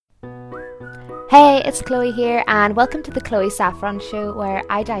Hey, it's Chloe here, and welcome to the Chloe Saffron Show, where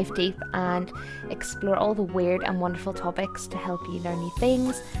I dive deep and explore all the weird and wonderful topics to help you learn new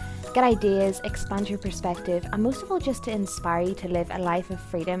things, get ideas, expand your perspective, and most of all, just to inspire you to live a life of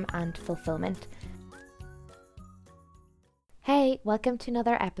freedom and fulfillment. Hey, welcome to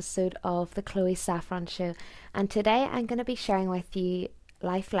another episode of the Chloe Saffron Show, and today I'm going to be sharing with you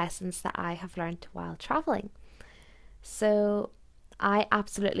life lessons that I have learned while traveling. So, I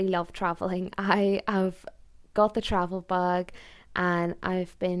absolutely love traveling. I have got the travel bug and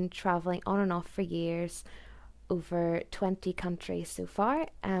I've been traveling on and off for years, over 20 countries so far.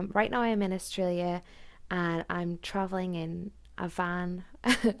 Right now I'm in Australia and I'm traveling in a van,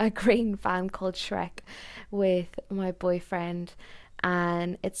 a green van called Shrek, with my boyfriend.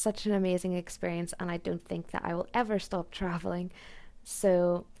 And it's such an amazing experience, and I don't think that I will ever stop traveling.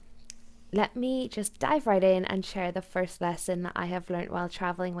 So, let me just dive right in and share the first lesson that I have learned while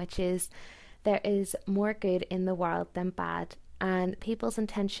traveling, which is there is more good in the world than bad, and people's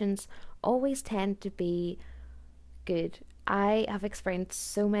intentions always tend to be good. I have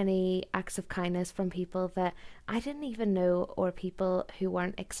experienced so many acts of kindness from people that I didn't even know, or people who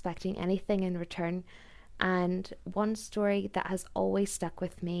weren't expecting anything in return. And one story that has always stuck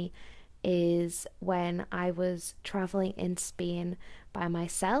with me is when I was traveling in Spain by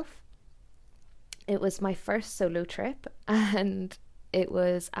myself. It was my first solo trip and it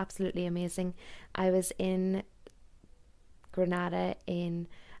was absolutely amazing. I was in Granada in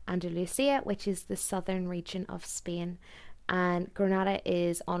Andalusia, which is the southern region of Spain. And Granada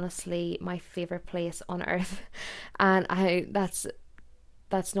is honestly my favorite place on earth. And I that's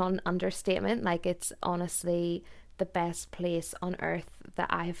not an understatement. Like, it's honestly the best place on earth that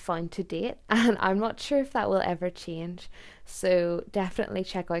I have found to date, and I'm not sure if that will ever change. So definitely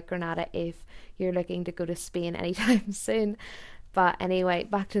check out Granada if you're looking to go to Spain anytime soon. But anyway,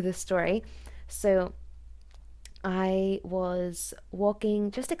 back to the story. So I was walking,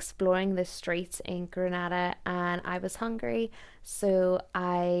 just exploring the streets in Granada, and I was hungry, so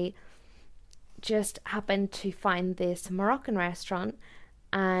I just happened to find this Moroccan restaurant,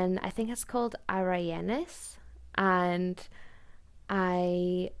 and I think it's called Arayanes. And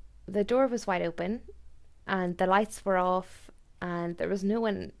I the door was wide open and the lights were off and there was no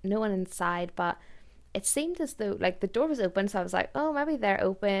one inside, but it seemed as though, like, the door was open, so I was like, oh, maybe they're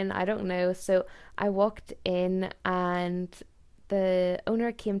open, I don't know. So I walked in and the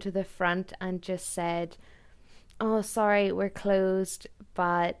owner came to the front and just said, oh, sorry, we're closed,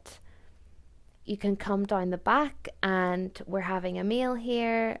 but you can come down the back and we're having a meal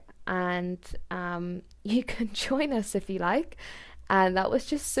here, and you can join us if you like. And that was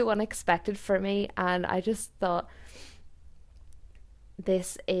just so unexpected for me, and I just thought,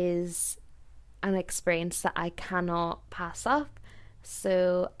 this is an experience that I cannot pass up.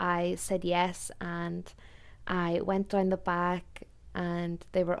 So I said yes, and I went down the back, and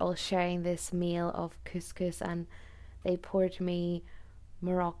they were all sharing this meal of couscous, and they poured me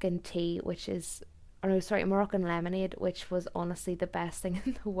Moroccan tea, which is, or no, sorry, Moroccan lemonade, which was honestly the best thing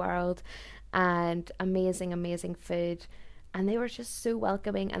in the world, and amazing, amazing food. And they were just so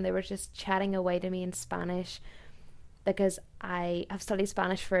welcoming, and they were just chatting away to me in Spanish, because I have studied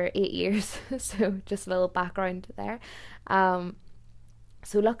Spanish for 8 years. So just a little background there. Um,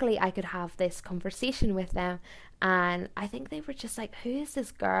 so luckily I could have this conversation with them, and I think they were just like, who is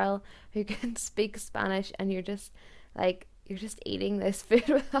this girl who can speak Spanish, and you're just eating this food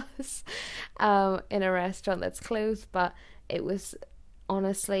with us, in a restaurant that's closed. But it was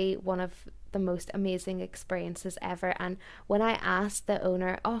honestly one of the most amazing experiences ever. And when I asked the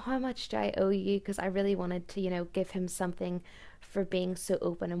owner, oh, how much do I owe you, because I really wanted to, give him something for being so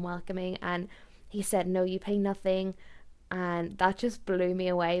open and welcoming, and he said, no, you pay nothing. And that just blew me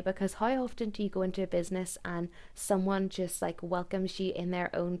away, because how often do you go into a business and someone just like welcomes you in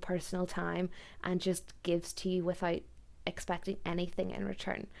their own personal time and just gives to you without expecting anything in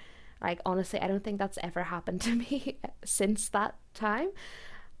return? Like, honestly, I don't think that's ever happened to me since that time.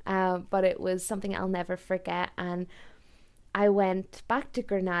 But it was something I'll never forget. And I went back to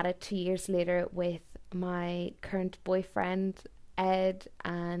Granada 2 years later with my current boyfriend, Ed,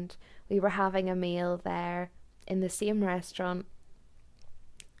 and we were having a meal there in the same restaurant.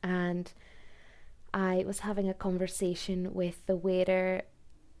 And I was having a conversation with the waiter.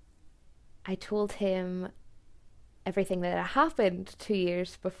 I told him everything that had happened 2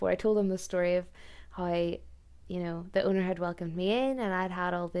 years before. I told him the story of how, the owner had welcomed me in and I'd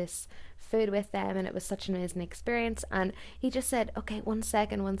had all this food with them, and it was such an amazing experience. And he just said, okay, 1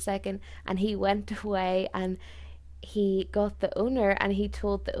 second, 1 second. And he went away and he got the owner, and he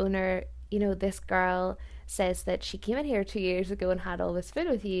told the owner, this girl says that she came in here 2 years ago and had all this food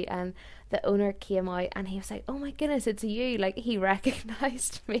with you, and the owner came out and he was like, oh my goodness, it's you. Like, he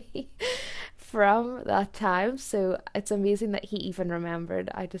recognized me from that time. So it's amazing that he even remembered.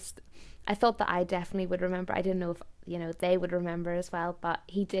 I thought that I definitely would remember. I didn't know if, they would remember as well, but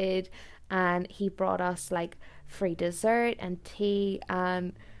he did. And he brought us like free dessert and tea,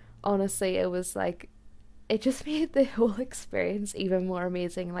 and honestly, it was like, it just made the whole experience even more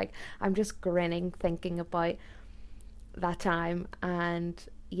amazing. Like, I'm just grinning thinking about that time. And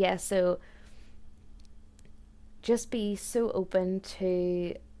yeah, so just be so open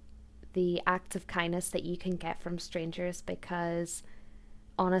to the acts of kindness that you can get from strangers, because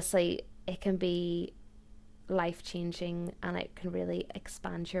honestly, it can be life changing and it can really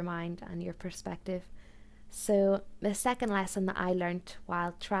expand your mind and your perspective. So, the second lesson that I learned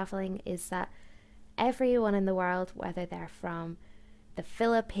while traveling is that everyone in the world, whether they're from the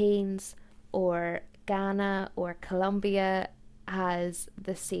Philippines or Ghana or Colombia, has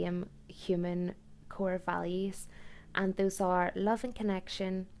the same human core values, and those are love and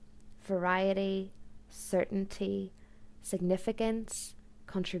connection, variety, certainty, significance,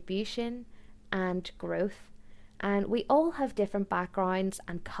 contribution, and growth. And we all have different backgrounds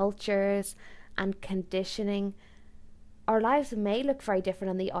and cultures and conditioning. Our lives may look very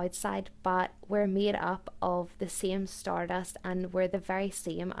different on the outside, but we're made up of the same stardust and we're the very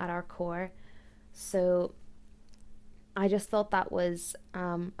same at our core. So I just thought that was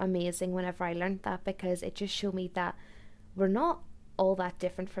amazing whenever I learned that, because it just showed me that we're not all that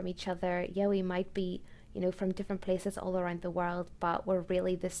different from each other. Yeah, we might be, from different places all around the world, but we're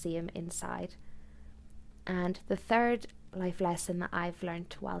really the same inside. And the third life lesson that I've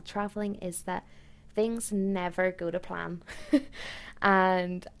learned while traveling is that things never go to plan.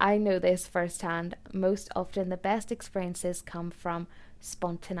 And I know this firsthand. Most often, the best experiences come from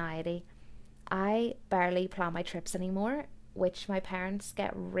spontaneity. I barely plan my trips anymore, which my parents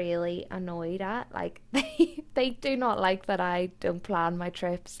get really annoyed at. Like, they do not like that I don't plan my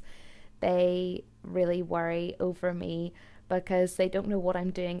trips. They really worry over me because they don't know what I'm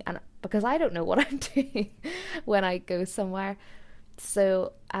doing, and because I don't know what I'm doing when I go somewhere.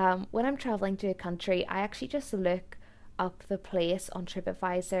 So when I'm traveling to a country, I actually just look up the place on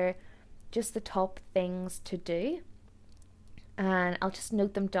TripAdvisor, just the top things to do, and I'll just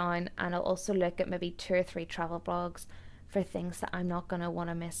note them down, and I'll also look at maybe 2 or 3 travel blogs for things that I'm not going to want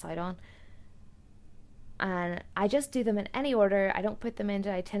to miss out on. And I just do them in any order. I don't put them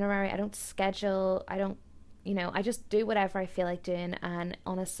into itinerary. I don't schedule. I don't, I just do whatever I feel like doing. And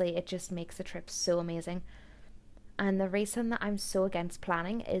honestly, it just makes the trip so amazing. And the reason that I'm so against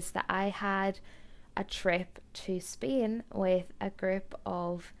planning is that I had a trip to Spain with a group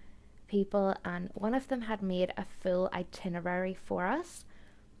of people, and one of them had made a full itinerary for us,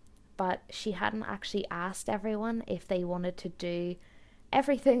 but she hadn't actually asked everyone if they wanted to do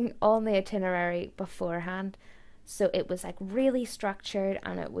everything on the itinerary beforehand. So it was like really structured,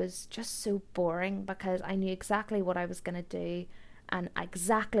 and it was just so boring because I knew exactly what I was going to do and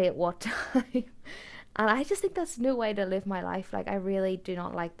exactly at what time. And I just think that's no way to live my life. Like, I really do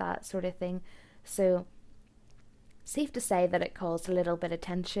not like that sort of thing. So, safe to say that it caused a little bit of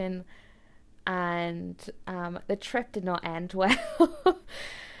tension, and the trip did not end well.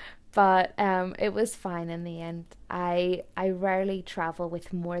 But it was fine in the end. I rarely travel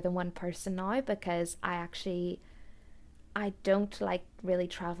with more than one person now, because I don't like really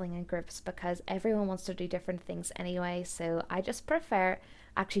traveling in groups because everyone wants to do different things anyway. So I just prefer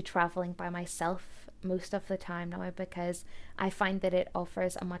actually traveling by myself most of the time now, because I find that it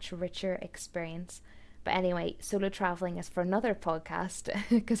offers a much richer experience. But anyway, solo traveling is for another podcast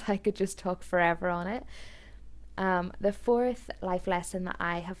because I could just talk forever on it. The fourth life lesson that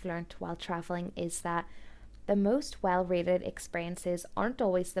I have learned while traveling is that the most well rated experiences aren't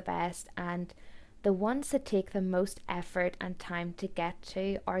always the best, and the ones that take the most effort and time to get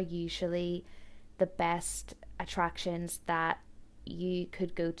to are usually the best attractions that you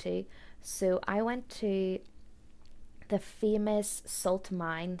could go to. So I went to the famous salt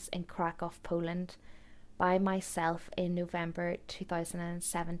mines in Krakow, Poland by myself in November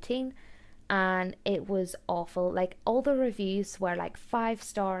 2017, and it was awful. Like, all the reviews were like 5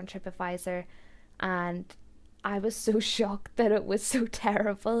 star on TripAdvisor, and I was so shocked that it was so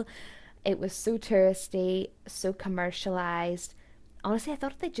terrible. It was so touristy, so commercialized. Honestly, I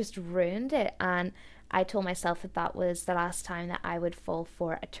thought they just ruined it, and I told myself that that was the last time that I would fall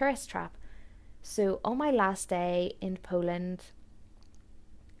for a tourist trap. So on my last day in Poland,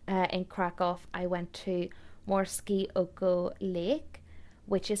 in Krakow, I went to Morskie Oko Lake,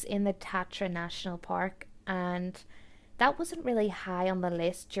 which is in the Tatra National Park, and that wasn't really high on the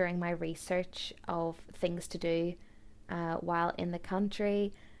list during my research of things to do while in the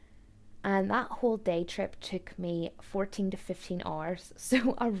country. And that whole day trip took me 14 to 15 hours.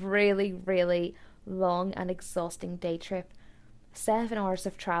 So, a really, really long and exhausting day trip. 7 hours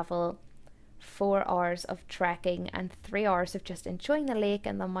of travel, 4 hours of trekking, and 3 hours of just enjoying the lake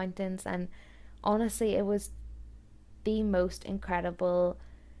and the mountains. And honestly, it was the most incredible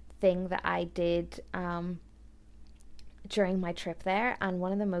thing that I did during my trip there, and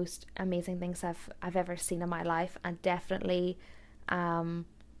one of the most amazing things I've ever seen in my life. And definitely, um,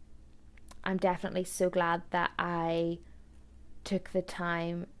 I'm definitely so glad that I took the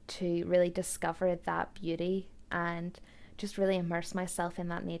time to really discover that beauty and just really immerse myself in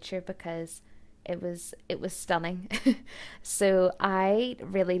that nature, because it was stunning. So I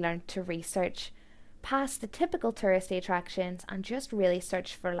really learned to research past the typical touristy attractions and just really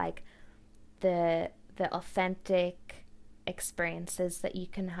search for like the authentic experiences that you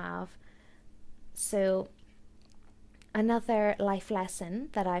can have. So another life lesson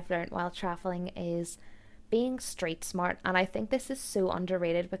that I've learned while traveling is being street smart. And I think this is so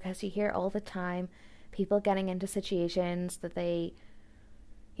underrated, because you hear all the time people getting into situations that they,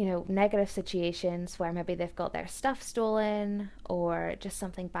 negative situations where maybe they've got their stuff stolen or just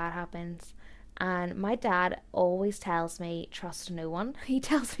something bad happens. And my dad always tells me, trust no one. He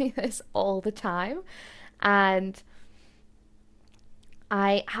tells me this all the time. And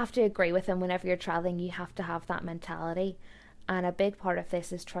I have to agree with him. Whenever you're traveling, you have to have that mentality. And a big part of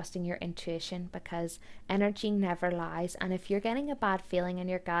this is trusting your intuition, because energy never lies. And if you're getting a bad feeling in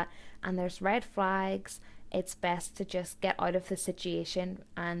your gut and there's red flags, it's best to just get out of the situation.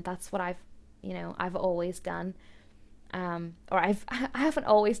 And that's what I've always done. Or I haven't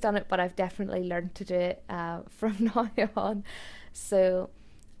always done it, but I've definitely learned to do it from now on. So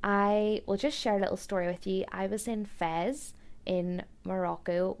I will just share a little story with you. I was in Fez in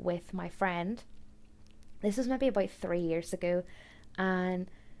Morocco with my friend. This was maybe about 3 years ago, and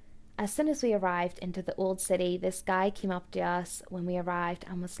as soon as we arrived into the old city, this guy came up to us when we arrived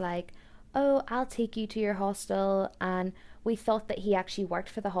and was like, "Oh, I'll take you to your hostel." And we thought that he actually worked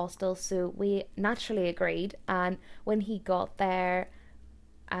for the hostel, so we naturally agreed. And when he got there,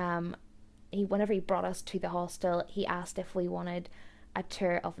 whenever he brought us to the hostel, he asked if we wanted a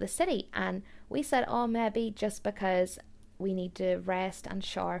tour of the city, and we said, "Oh, maybe," just because we need to rest and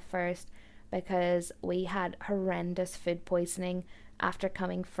shower first, because we had horrendous food poisoning after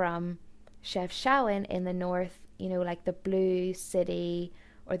coming from Chefchaouen in the north, like the Blue City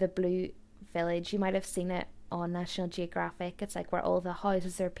or the Blue Village. You might have seen it on National Geographic. It's like where all the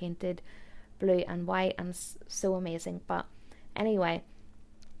houses are painted blue and white, and so amazing. But anyway,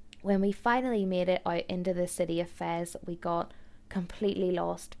 when we finally made it out into the city of Fez, we got completely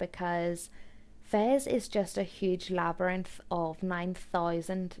lost, because Fez is just a huge labyrinth of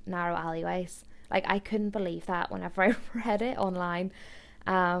 9,000 narrow alleyways. Like, I couldn't believe that whenever I read it online.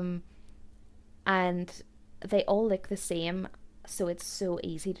 And they all look the same, so it's so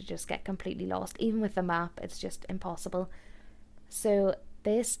easy to just get completely lost. Even with the map, it's just impossible. So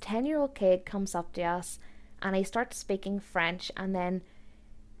this 10-year-old kid comes up to us and he starts speaking French, and then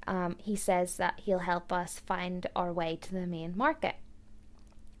he says that he'll help us find our way to the main market.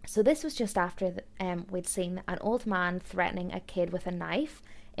 So this was just after we'd seen an old man threatening a kid with a knife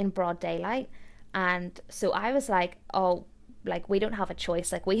in broad daylight. And so I was like, oh, like, we don't have a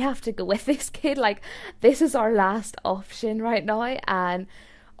choice. Like, we have to go with this kid. Like, this is our last option right now. And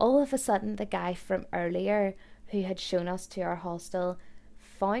all of a sudden, the guy from earlier who had shown us to our hostel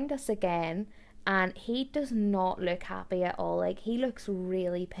found us again. And he does not look happy at all. Like, he looks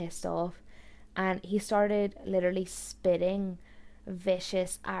really pissed off. And he started literally spitting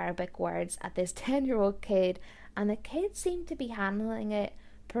vicious Arabic words at this 10-year-old kid, and the kid seemed to be handling it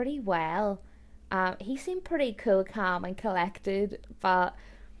pretty well. He seemed pretty cool, calm and collected, but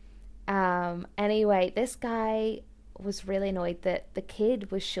anyway, this guy was really annoyed that the kid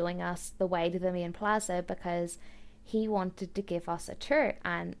was showing us the way to the main plaza, because he wanted to give us a tour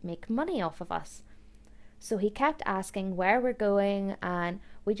and make money off of us. So he kept asking where we're going, and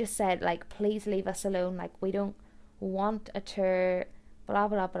we just said, like, please leave us alone, like, we don't want a tour, blah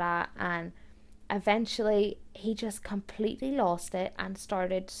blah blah. And eventually he just completely lost it and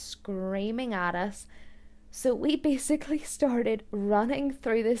started screaming at us. So we basically started running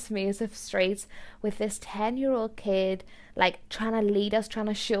through this maze of streets with this 10-year-old kid, like, trying to lead us, trying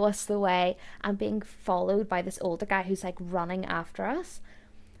to show us the way, and being followed by this older guy who's like running after us.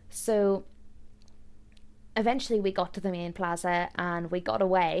 So eventually we got to the main plaza and we got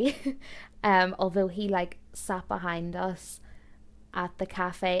away. Although he like sat behind us at the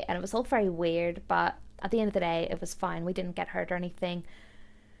cafe, and it was all very weird, but at the end of the day, it was fine. We didn't get hurt or anything.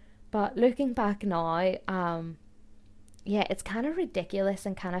 But looking back now, yeah, it's kind of ridiculous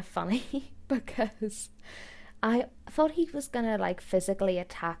and kind of funny because I thought he was gonna like physically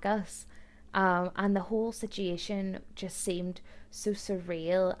attack us. And the whole situation just seemed so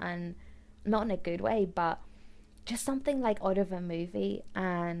surreal, and not in a good way, but just something like out of a movie.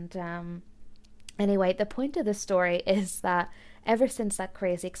 And anyway, the point of the story is that ever since that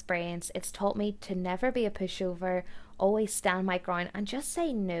crazy experience, it's taught me to never be a pushover, always stand my ground, and just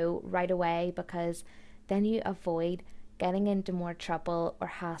say no right away, because then you avoid getting into more trouble or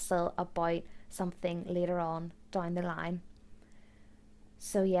hassle about something later on down the line.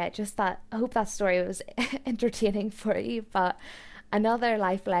 So yeah, just that. I hope that story was entertaining for you. But another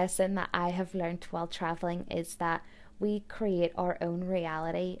life lesson that I have learned while traveling is that we create our own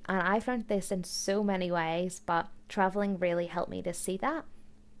reality. And I've learned this in so many ways, but traveling really helped me to see that.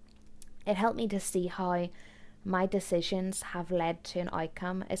 It helped me to see how my decisions have led to an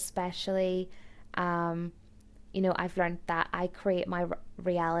outcome, especially, I've learned that I create my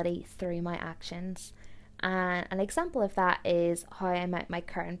reality through my actions. And an example of that is how I met my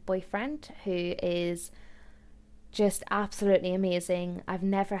current boyfriend, who is just absolutely amazing. I've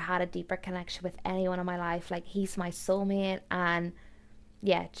never had a deeper connection with anyone in my life. Like, he's my soulmate, and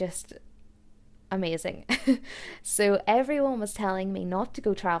yeah, just amazing. So everyone was telling me not to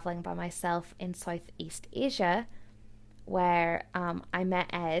go traveling by myself in Southeast Asia, where I met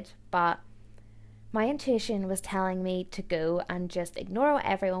Ed, but my intuition was telling me to go and just ignore what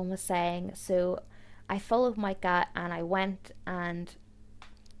everyone was saying. So I followed my gut and I went, and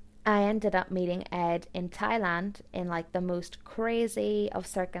I ended up meeting Ed in Thailand in like the most crazy of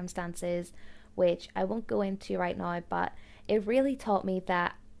circumstances, which I won't go into right now, but it really taught me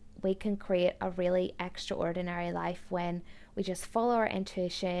that we can create a really extraordinary life when we just follow our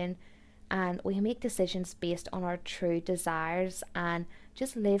intuition and we make decisions based on our true desires and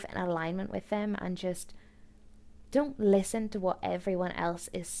just live in alignment with them, and just don't listen to what everyone else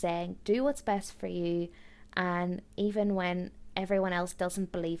is saying. Do what's best for you. And even when everyone else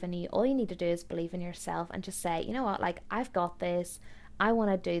doesn't believe in you, all you need to do is believe in yourself and just say, you know what, like, I've got this. I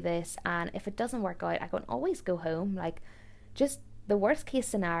want to do this. And if it doesn't work out, I can always go home. Like, just the worst case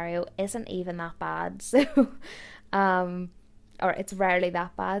scenario isn't even that bad. So, or it's rarely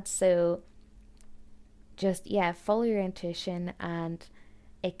that bad. So just, yeah, follow your intuition, and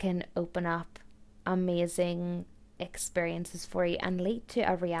it can open up amazing experiences for you and lead to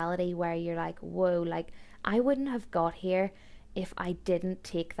a reality where you're like, whoa, like, I wouldn't have got here if I didn't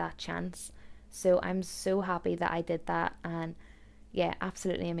take that chance. So I'm so happy that I did that, and yeah,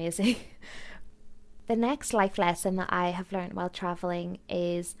 absolutely amazing. The next life lesson that I have learned while traveling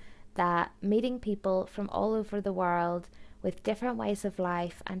is that meeting people from all over the world with different ways of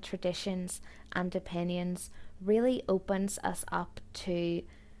life and traditions and opinions really opens us up to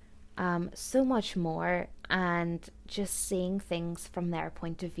so much more, and just seeing things from their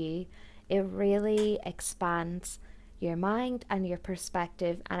point of view. It really expands your mind and your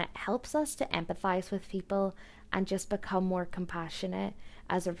perspective, and it helps us to empathize with people and just become more compassionate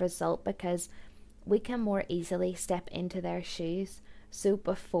as a result, because we can more easily step into their shoes. So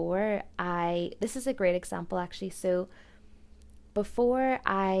this is a great example actually. So before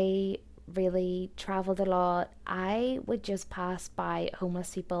I really traveled a lot, I would just pass by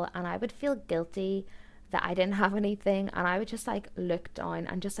homeless people and I would feel guilty that I didn't have anything, and I would just like look down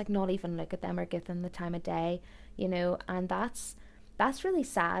and just like not even look at them or give them the time of day, and that's really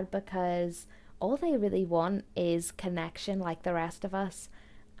sad, because all they really want is connection like the rest of us,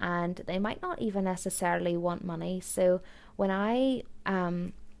 and they might not even necessarily want money. So when I've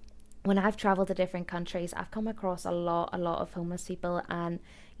traveled to different countries, I've come across a lot of homeless people, and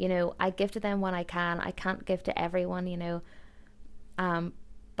I give to them when I can. I can't give to everyone,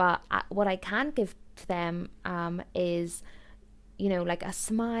 but what I can give to them is, like a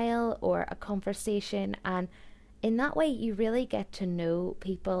smile or a conversation, and in that way you really get to know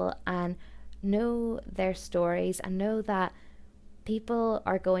people and know their stories and know that people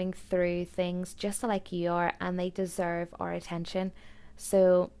are going through things just like you are, and they deserve our attention.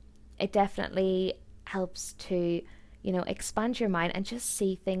 So it definitely helps to, expand your mind and just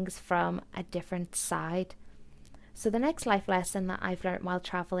see things from a different side. So the next life lesson that I've learned while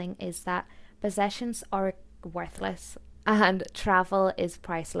traveling is that possessions are worthless and travel is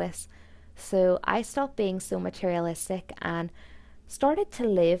priceless. So I stopped being so materialistic and started to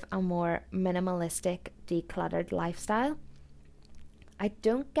live a more minimalistic, decluttered lifestyle. I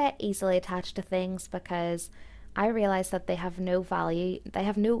don't get easily attached to things because I realize that they have no value, they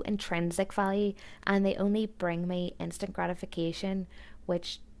have no intrinsic value, and they only bring me instant gratification,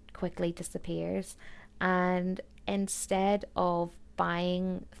 which quickly disappears. And instead of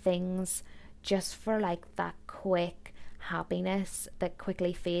buying things just for like that quick happiness that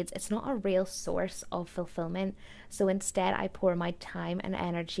quickly fades, it's not a real source of fulfillment. So instead, I pour my time and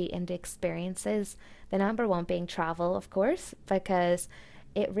energy into experiences. The number one being travel, of course, because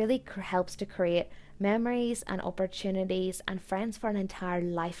it really helps to create memories and opportunities and friends for an entire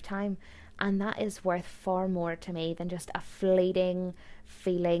lifetime. And that is worth far more to me than just a fleeting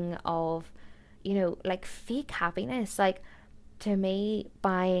feeling of, like fake happiness. Like, to me,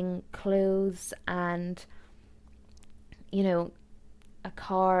 buying clothes and, you know, a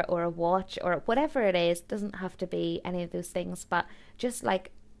car or a watch or whatever it is, doesn't have to be any of those things, but just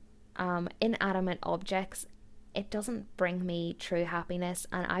like inanimate objects, it doesn't bring me true happiness.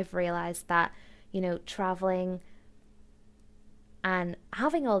 And I've realized that, traveling and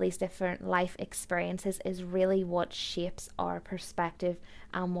having all these different life experiences is really what shapes our perspective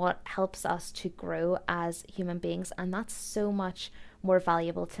and what helps us to grow as human beings. And that's so much more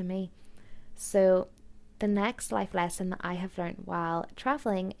valuable to me. So, the next life lesson that I have learned while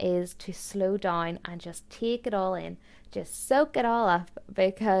traveling is to slow down and just take it all in, just soak it all up,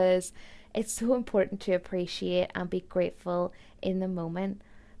 because it's so important to appreciate and be grateful in the moment,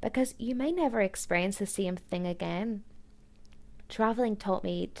 because you may never experience the same thing again. Traveling taught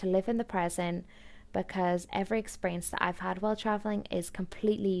me to live in the present, because every experience that I've had while traveling is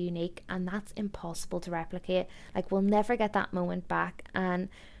completely unique and that's impossible to replicate. Like, we'll never get that moment back. And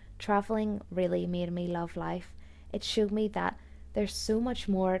traveling really made me love life. It showed me that there's so much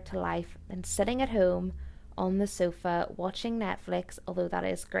more to life than sitting at home on the sofa watching Netflix, although that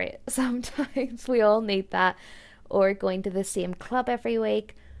is great. Sometimes we all need that, or going to the same club every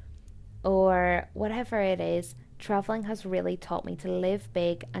week, or whatever it is. Traveling has really taught me to live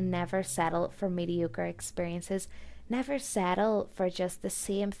big and never settle for mediocre experiences. Never settle for just the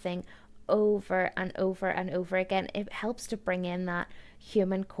same thing over and over and over again. It helps to bring in that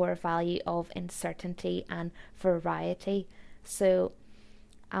human core value of uncertainty and variety. So,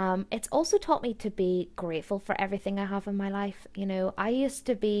 it's also taught me to be grateful for everything I have in my life. I used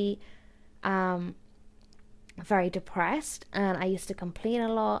to be um, very depressed and I used to complain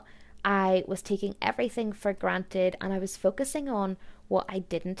a lot. I was taking everything for granted and I was focusing on what I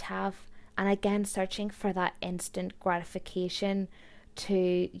didn't have, and again searching for that instant gratification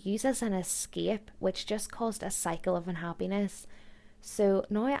to use as an escape, which just caused a cycle of unhappiness. So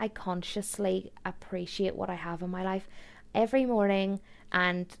now I consciously appreciate what I have in my life. Every morning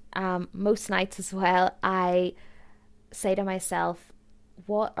and most nights as well, I say to myself,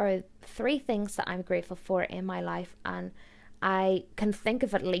 what are three things that I'm grateful for in my life? And I can think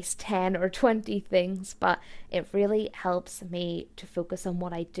of at least 10 or 20 things, but it really helps me to focus on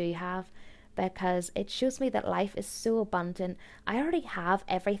what I do have, because it shows me that life is so abundant. I already have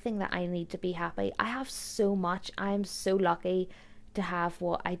everything that I need to be happy. I have so much. I'm so lucky to have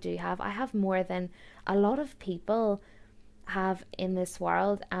what I do have. I have more than a lot of people have in this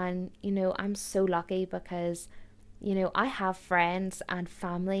world, and I'm so lucky because I have friends and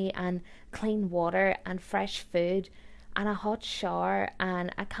family and clean water and fresh food and a hot shower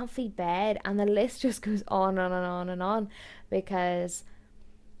and a comfy bed, and the list just goes on and on and on, because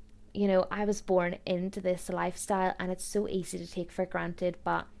I was born into this lifestyle and it's so easy to take for granted.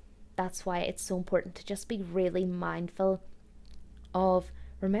 But that's why it's so important to just be really mindful of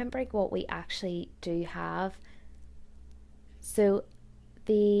remembering what we actually do have. So,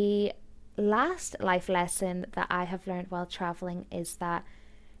 the last life lesson that I have learned while traveling is that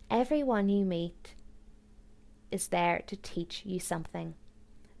everyone you meet is there to teach you something.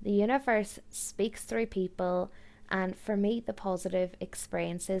 The universe speaks through people, and for me, the positive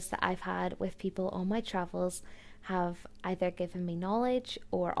experiences that I've had with people on my travels have either given me knowledge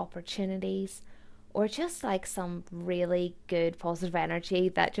or opportunities, or just like some really good positive energy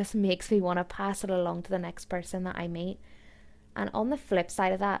that just makes me want to pass it along to the next person that I meet. And on the flip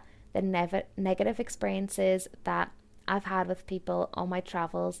side of that, the negative experiences that I've had with people on my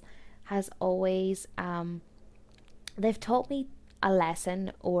travels has always they've taught me a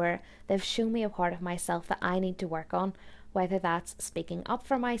lesson, or they've shown me a part of myself that I need to work on, whether that's speaking up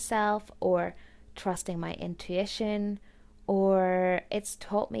for myself or trusting my intuition, or it's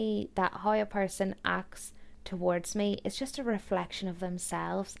taught me that how a person acts towards me is just a reflection of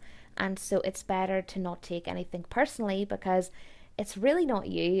themselves. And so it's better to not take anything personally, because it's really not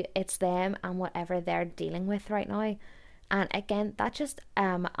you, it's them and whatever they're dealing with right now. And again, that just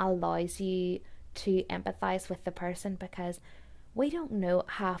allows you to empathize with the person, because we don't know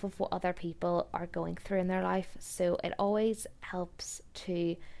half of what other people are going through in their life. So it always helps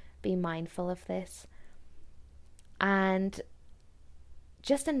to be mindful of this. And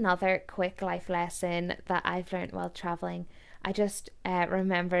just another quick life lesson that I've learned while traveling. I just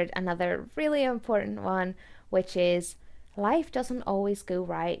remembered another really important one, which is life doesn't always go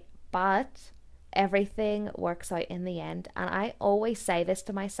right, but everything works out in the end. And I always say this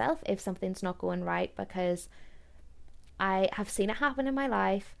to myself if something's not going right, because I have seen it happen in my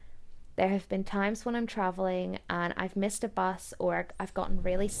life. There have been times when I'm traveling and I've missed a bus or I've gotten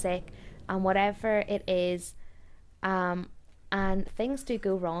really sick, and whatever it is, and things do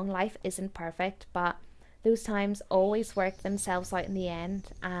go wrong. Life isn't perfect, but those times always work themselves out in the end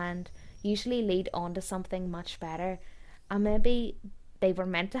and usually lead on to something much better. And maybe they were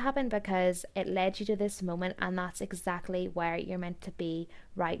meant to happen because it led you to this moment, and that's exactly where you're meant to be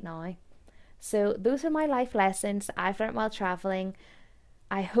right now. So, those are my life lessons I've learned while traveling.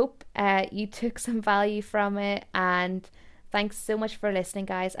 I hope you took some value from it, and thanks so much for listening,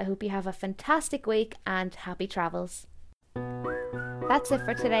 guys. I hope you have a fantastic week and happy travels. That's it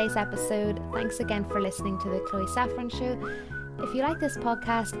for today's episode. Thanks again for listening to the Chloe Saffron Show. If you like this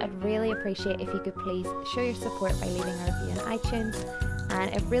podcast, I'd really appreciate if you could please show your support by leaving a review on iTunes,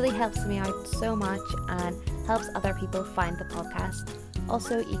 and it really helps me out so much and helps other people find the podcast.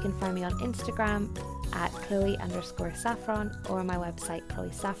 Also, you can find me on Instagram at Chloe_Saffron or my website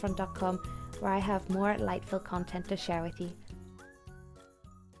chloesaffron.com, where I have more lightful content to share with you.